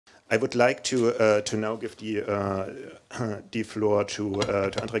I would like to now give the floor to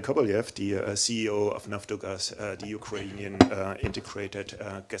Andriy Kobolyev, the CEO of Naftogaz, the Ukrainian integrated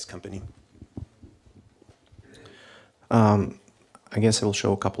gas company. I guess I will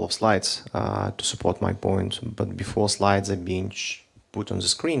show a couple of slides to support my point, but before slides are being put on the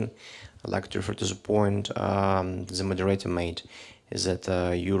screen, I'd like to refer to the point the moderator made, is that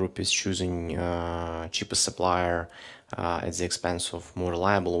Europe is choosing cheapest supplier at the expense of more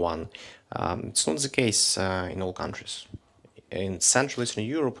reliable one. It's not the case in all countries. In Central Eastern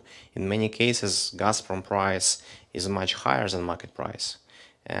Europe, in many cases, Gazprom price is much higher than market price.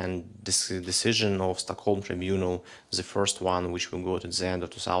 And this decision of Stockholm Tribunal, the first one which will go to the end of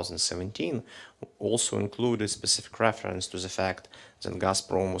 2017, also included specific reference to the fact that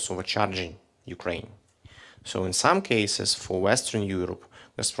Gazprom was overcharging Ukraine. So in some cases, for Western Europe,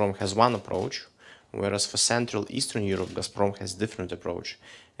 Gazprom has one approach, whereas for Central Eastern Europe, Gazprom has a different approach.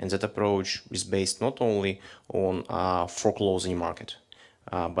 And that approach is based not only on foreclosing market,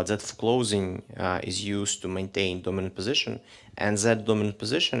 but that foreclosing is used to maintain dominant position, and that dominant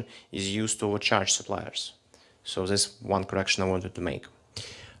position is used to overcharge suppliers. So this one correction I wanted to make.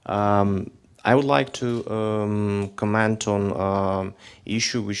 I would like to comment on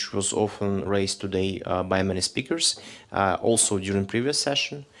issue which was often raised today by many speakers, also during previous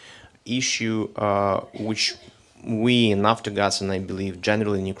session, issue which we in Naftogaz, and I believe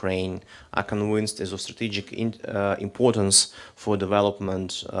generally in Ukraine, are convinced is of strategic importance for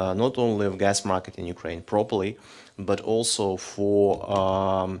development not only of gas market in Ukraine properly, but also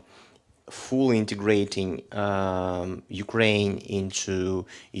for fully integrating Ukraine into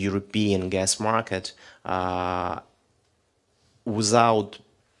European gas market without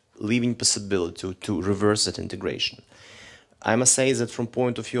leaving possibility to reverse that integration. I must say that from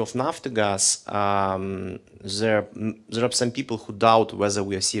point of view of Naftogaz, there are some people who doubt whether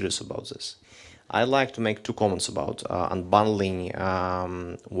we are serious about this. I'd like to make two comments about unbundling,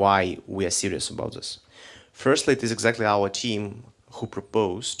 why we are serious about this. Firstly, it is exactly our team who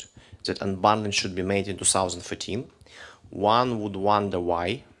proposed that unbundling should be made in 2014. One would wonder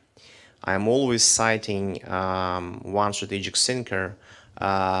why. I am always citing one strategic thinker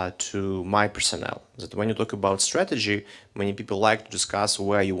to my personnel, that when you talk about strategy, many people like to discuss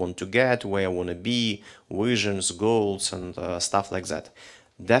where you want to get, where you want to be, visions, goals, and stuff like that.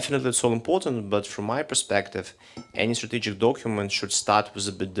 Definitely it's all important, but from my perspective, any strategic document should start with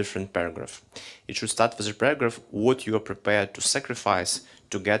a bit different paragraph. It should start with a paragraph what you are prepared to sacrifice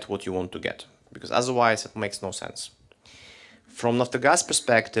to get what you want to get, because otherwise it makes no sense. From Naftogaz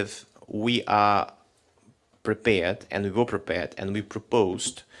perspective, we are prepared, and we were prepared, and we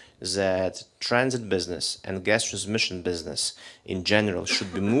proposed that transit business and gas transmission business in general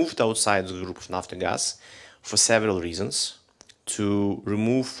should be moved outside the group of Naftogaz for several reasons. To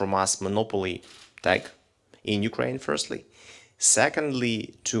remove from us monopoly tag in Ukraine, firstly.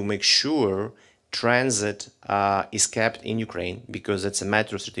 Secondly, to make sure transit is kept in Ukraine, because it's a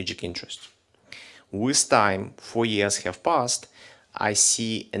matter of strategic interest. With time, 4 years have passed, I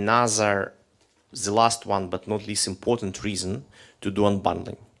see another, the last one but not least important reason to do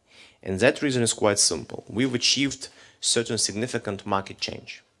unbundling. And that reason is quite simple. We've achieved certain significant market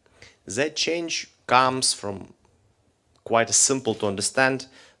change. That change comes from quite a simple to understand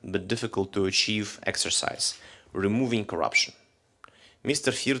but difficult to achieve exercise: removing corruption.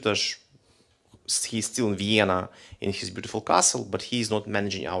 Mr. Firtash, he's still in Vienna in his beautiful castle, but he is not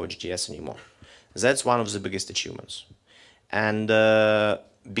managing our GTS anymore. That's one of the biggest achievements. And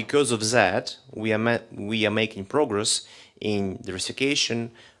because of that, we are making progress in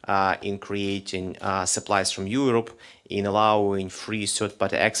diversification, in creating supplies from Europe, in allowing free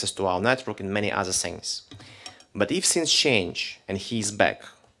third-party access to our network, and many other things. But if things change and he is back,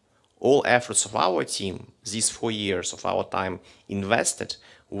 all efforts of our team, these 4 years of our time invested,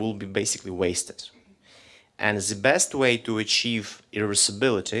 will be basically wasted. And the best way to achieve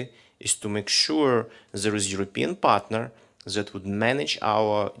irreversibility is to make sure there is a European partner that would manage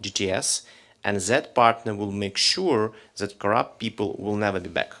our GTS, and that partner will make sure that corrupt people will never be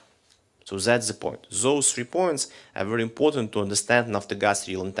back. So that's the point. Those 3 points are very important to understand Naftogaz's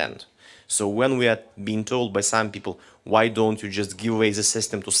real intent. So when we are being told by some people, why don't you just give away the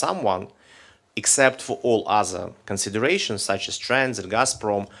system to someone, except for all other considerations such as transit,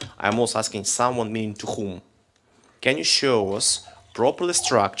 Gazprom, I'm also asking someone, meaning to whom? Can you show us properly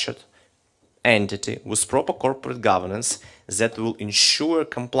structured entity with proper corporate governance that will ensure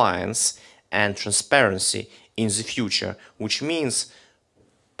compliance and transparency in the future, which means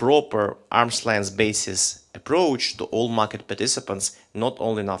proper arm's length basis approach to all market participants, not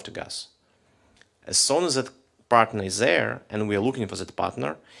only Naftogaz. As soon as that partner is there, and we are looking for that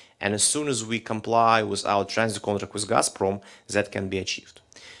partner, and as soon as we comply with our transit contract with Gazprom, that can be achieved.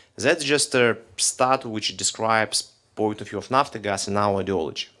 That's just a start which describes point of view of Naftogaz and our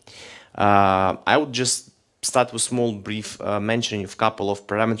ideology. I would just start with small brief mentioning of a couple of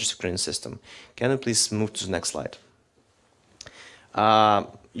parameters of Ukrainian system. Can you please move to the next slide?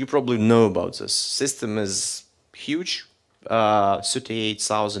 You probably know about this. System is huge,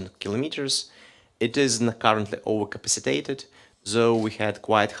 38,000 kilometers. It is currently overcapacitated, though we had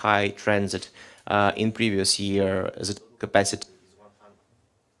quite high transit in previous year. The capacity is 100.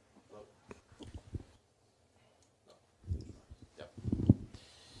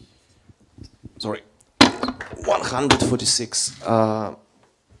 Sorry, 146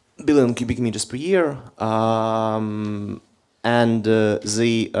 billion cubic meters per year, and the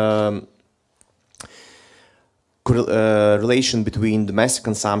relation between domestic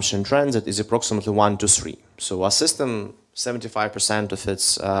consumption and transit is approximately 1 to 3. So our system, 75% of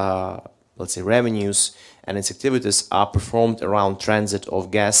its, let's say, revenues and its activities are performed around transit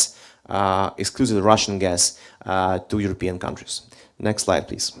of gas, exclusively Russian gas, to European countries. Next slide,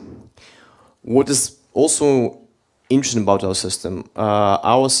 please. What is also interesting about our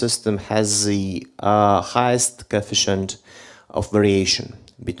system has the highest coefficient of variation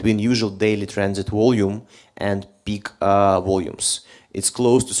between usual daily transit volume and peak volumes. It's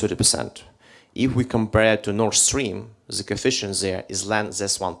close to 30%. If we compare it to Nord Stream, the coefficient there is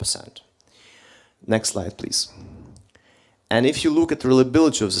less 1%. Next slide, please. And if you look at the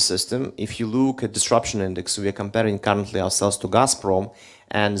reliability of the system, if you look at disruption index, we are comparing currently ourselves to Gazprom,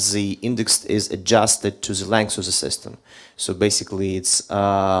 and the index is adjusted to the length of the system. So basically it's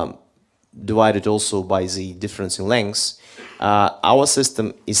divided also by the difference in lengths. Our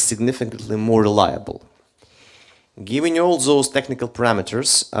system is significantly more reliable. Given all those technical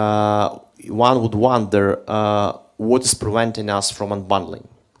parameters, one would wonder what is preventing us from unbundling.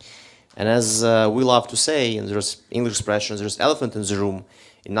 And as we love to say, and there's English expression, there's elephant in the room.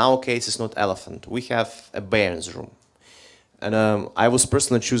 In our case, it's not elephant. We have a bear in the room. And I was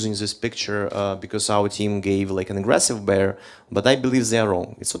personally choosing this picture because our team gave like an aggressive bear, but I believe they are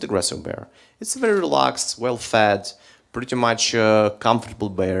wrong. It's not aggressive bear. It's a very relaxed, well-fed, pretty much comfortable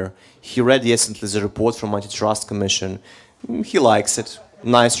bear. He read yesterday the report from Antitrust Commission. He likes it.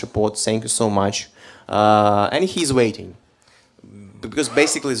 Nice report. Thank you so much. And he's waiting. Because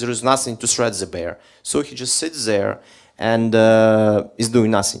basically there is nothing to threat the bear. So he just sits there and is doing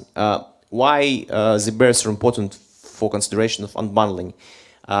nothing. Why the bears are important for consideration of unbundling?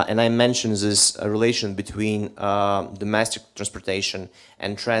 And I mentioned this relation between domestic transportation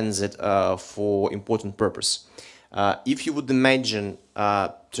and transit for important purpose. If you would imagine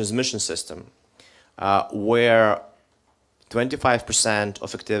a transmission system where 25%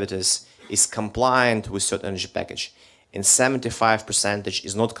 of activities is compliant with certain energy package, and 75%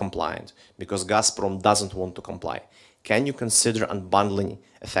 is not compliant because Gazprom doesn't want to comply, can you consider unbundling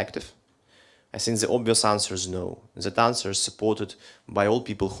effective? I think the obvious answer is no. That answer is supported by all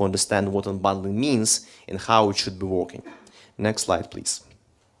people who understand what unbundling means and how it should be working. Next slide, please.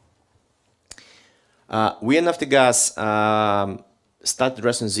 We at Naftogaz started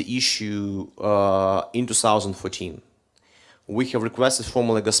addressing the issue in 2014. We have requested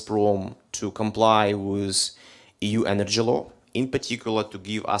formally Gazprom to comply with EU energy law, in particular to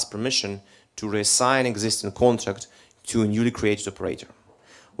give us permission to reassign existing contract to a newly created operator.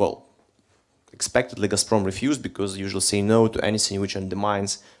 Well, expectedly Gazprom refused because they usually say no to anything which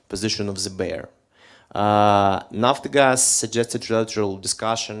undermines position of the bear. Naftogaz suggested trilateral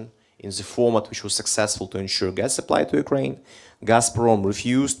discussion in the format which was successful to ensure gas supply to Ukraine. Gazprom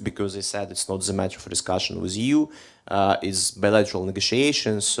refused because they said it's not the matter for discussion with EU, it's bilateral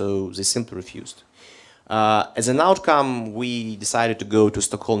negotiations, so they simply refused. As an outcome, we decided to go to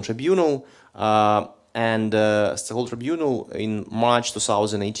Stockholm Tribunal, and Stockholm Tribunal in March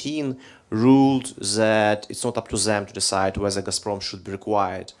 2018 ruled that it's not up to them to decide whether Gazprom should be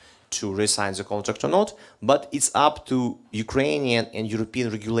required to reassign the contract or not, but it's up to Ukrainian and European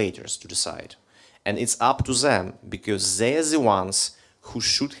regulators to decide. And it's up to them because they are the ones who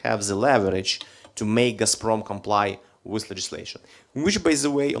should have the leverage to make Gazprom comply with legislation, which, by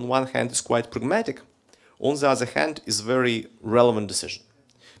the way, on one hand is quite pragmatic, on the other hand is a very relevant decision,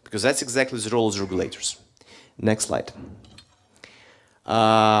 because that's exactly the role of the regulators. Next slide.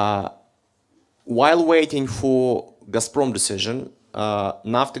 While waiting for Gazprom decision,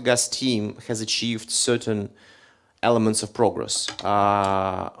 Naftogaz team has achieved certain elements of progress.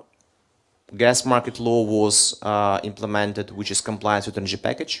 Gas market law was implemented, which is compliant with energy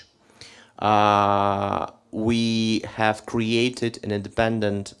package. We have created an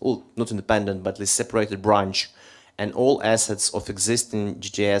independent, well, not independent, but a separated branch and all assets of existing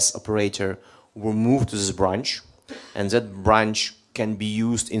GTS operator were moved to this branch, and that branch can be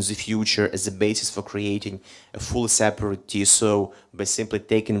used in the future as a basis for creating a fully separate TSO by simply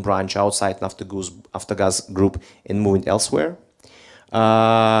taking branch outside Naftogaz group and moving elsewhere.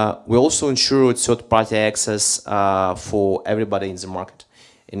 We also ensured third-party access for everybody in the market.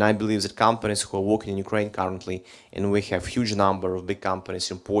 And I believe that companies who are working in Ukraine currently, and we have huge number of big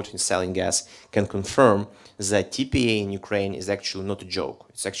companies importing and selling gas, can confirm that TPA in Ukraine is actually not a joke.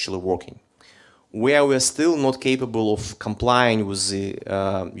 It's actually working. Where we are still not capable of complying with the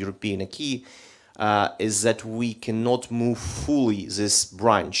European acquis is that we cannot move fully this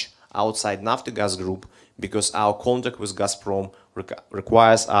branch outside Naftogaz group because our contract with Gazprom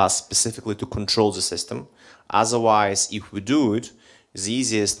requires us specifically to control the system. Otherwise, if we do it, the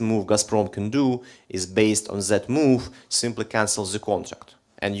easiest move Gazprom can do is based on that move, simply cancel the contract.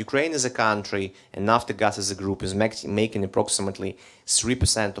 And Ukraine as a country and Naftogaz as a group is making approximately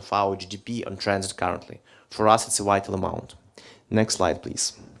 3% of our GDP on transit currently. For us, it's a vital amount. Next slide, please.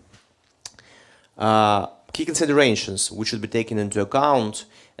 Key considerations which should be taken into account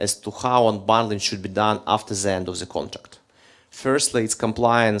as to how unbundling should be done after the end of the contract. Firstly, it's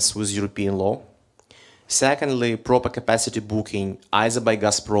compliance with European law. Secondly, proper capacity booking either by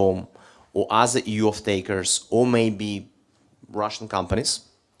Gazprom or other EU off-takers or maybe Russian companies.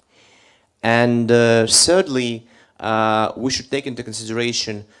 And thirdly, we should take into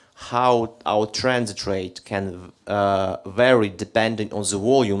consideration how our transit rate can vary depending on the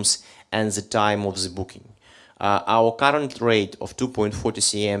volumes and the time of the booking. Our current rate of 2.40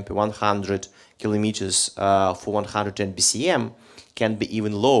 cm per 100 kilometers for 110 BCM can be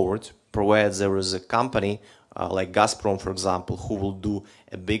even lowered, provided there is a company like Gazprom, for example, who will do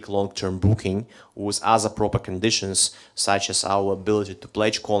a big long-term booking with other proper conditions, such as our ability to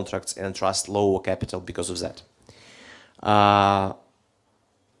pledge contracts and trust lower capital because of that.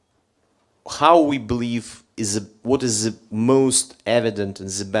 How we believe what is the most evident and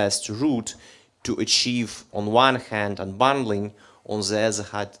the best route to achieve, on one hand, unbundling, on the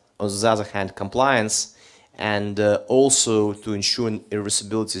other hand, compliance, and also to ensure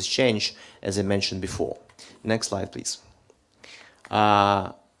irreversibility change, as I mentioned before. Next slide, please.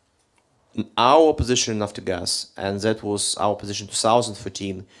 Our position in Naftogaz, and that was our position in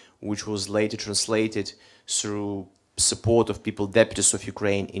 2014, which was later translated through support of people, deputies of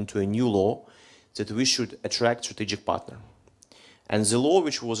Ukraine, into a new law, that we should attract strategic partner. And the law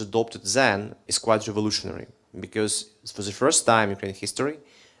which was adopted then is quite revolutionary, because for the first time in Ukrainian history,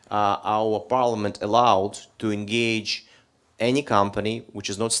 our parliament allowed to engage any company which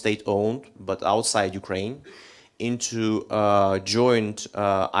is not state-owned but outside Ukraine into joint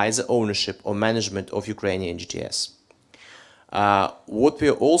either ownership or management of Ukrainian GTS. What we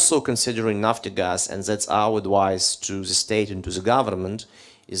are also considering Naftogaz, and that's our advice to the state and to the government,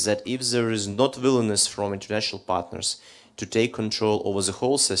 is that if there is not willingness from international partners to take control over the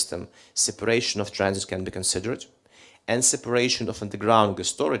whole system, separation of transit can be considered, and separation of underground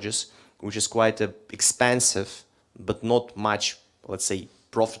gas storages, which is quite an expensive but not much, let's say,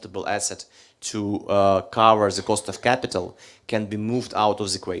 profitable asset to cover the cost of capital, can be moved out of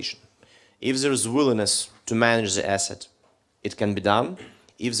the equation. If there is willingness to manage the asset, it can be done.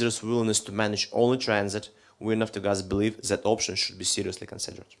 If there is willingness to manage only transit, we in Naftogaz believe that option should be seriously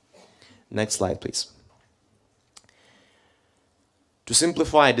considered. Next slide, please. To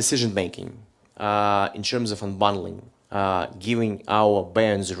simplify decision making in terms of unbundling, giving our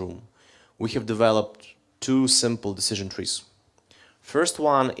bear in the room, we have developed two simple decision trees. First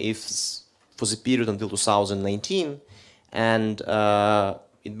one is for the period until 2019, and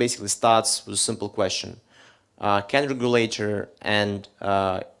it basically starts with a simple question. Can regulator and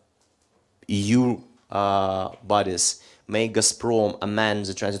EU bodies make Gazprom amend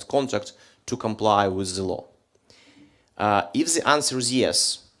the transit contract to comply with the law? If the answer is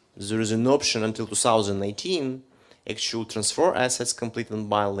yes, there is an option until 2019, actually transfer assets, complete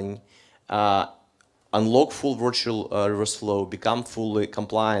unbundling, unlock full virtual reverse flow, become fully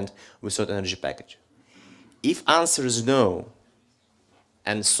compliant with certain energy package. If answer is no,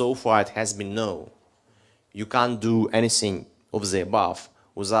 and so far it has been no, you can't do anything of the above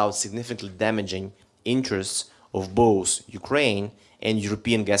without significantly damaging interests of both Ukraine and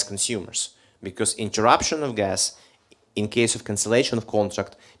European gas consumers, because interruption of gas in case of cancellation of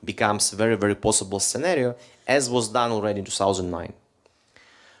contract becomes a very, very possible scenario, as was done already in 2009.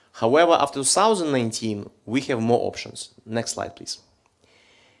 However, after 2019, we have more options. Next slide, please.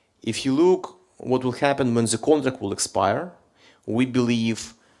 If you look what will happen when the contract will expire, we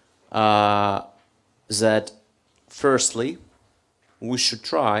believe that firstly, we should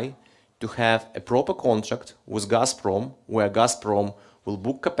try to have a proper contract with Gazprom, where Gazprom will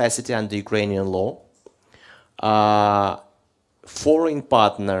book capacity under Ukrainian law. Foreign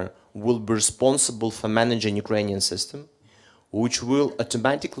partner will be responsible for managing Ukrainian system, which will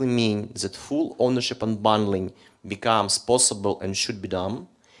automatically mean that full ownership and bundling becomes possible and should be done.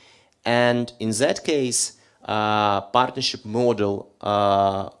 And in that case, partnership model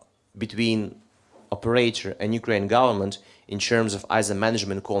between operator and Ukrainian government in terms of either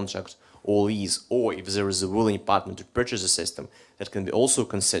management contract or lease, or if there is a willing partner to purchase a system, that can be also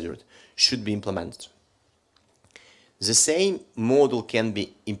considered, should be implemented. The same model can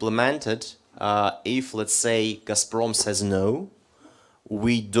be implemented if, let's say, Gazprom says no,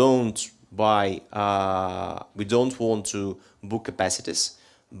 we don't want to book capacities.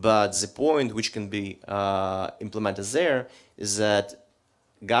 But the point which can be implemented there is that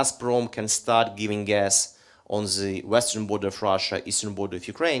Gazprom can start giving gas on the western border of Russia, eastern border of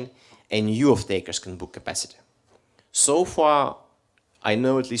Ukraine, and new off-takers can book capacity. So far, I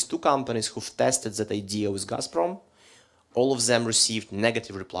know at least 2 companies who've tested that idea with Gazprom. All of them received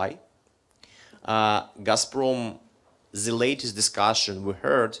negative reply. Gazprom, the latest discussion we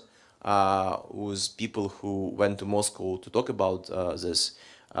heard with people who went to Moscow to talk about this,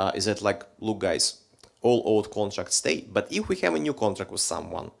 is that, like, look guys, all old contracts stay, but if we have a new contract with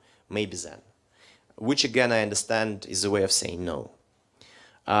someone, maybe then. Which again, I understand is a way of saying no.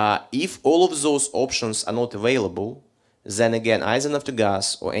 If all of those options are not available, then again, either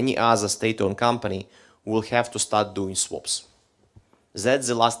Naftogaz or any other state-owned company will have to start doing swaps. That's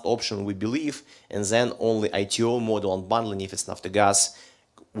the last option, we believe, and then only ITO model and bundling, if it's Naftogaz,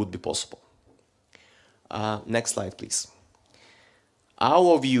 would be possible. Next slide, please.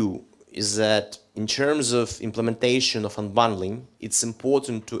 Our view is that in terms of implementation of unbundling, it's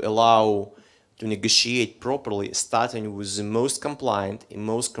important to allow to negotiate properly, starting with the most compliant and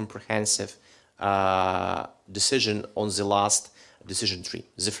most comprehensive decision on the last decision tree,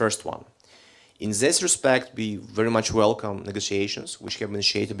 the first one. In this respect, we very much welcome negotiations which have been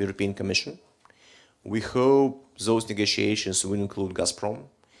initiated by the European Commission. We hope those negotiations will include Gazprom.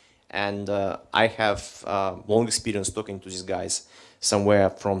 And I have long experience talking to these guys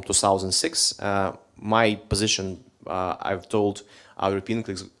somewhere from 2006. My position, I've told our European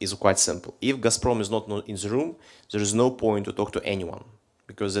colleagues, is quite simple. If Gazprom is not in the room, there is no point to talk to anyone,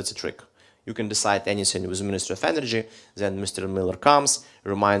 because that's a trick. You can decide anything with the Ministry of Energy, then Mr. Miller comes,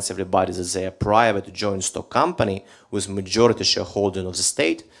 reminds everybody that they are a private joint stock company with majority shareholding of the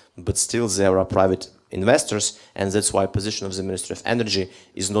state, but still there are private investors, and that's why position of the Ministry of Energy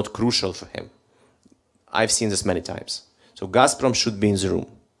is not crucial for him. I've seen this many times. So Gazprom should be in the room.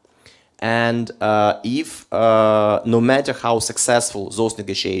 And if, no matter how successful those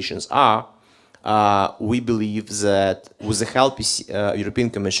negotiations are, we believe that with the help of European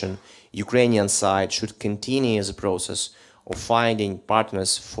Commission, Ukrainian side should continue the process of finding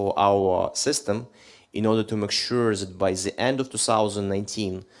partners for our system in order to make sure that by the end of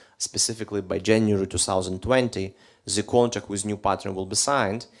 2019, specifically by January 2020, the contract with new partner will be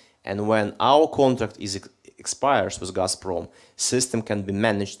signed, and when our contract expires with Gazprom, system can be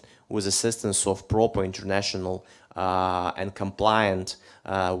managed with assistance of proper international and compliant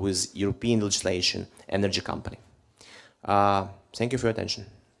with European legislation energy company. Thank you for your attention.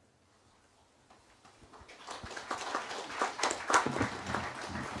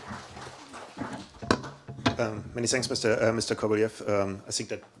 Many thanks, Mr. Kobolyev. I think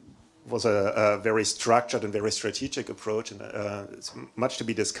that was a very structured and very strategic approach, and it's much to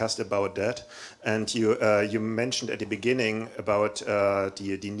be discussed about that. And you mentioned at the beginning about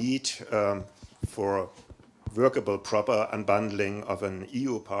the need for workable, proper unbundling of an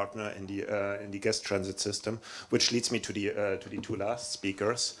EU partner in the gas transit system, which leads me to the 2 last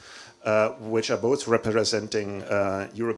speakers, which are both representing Europe.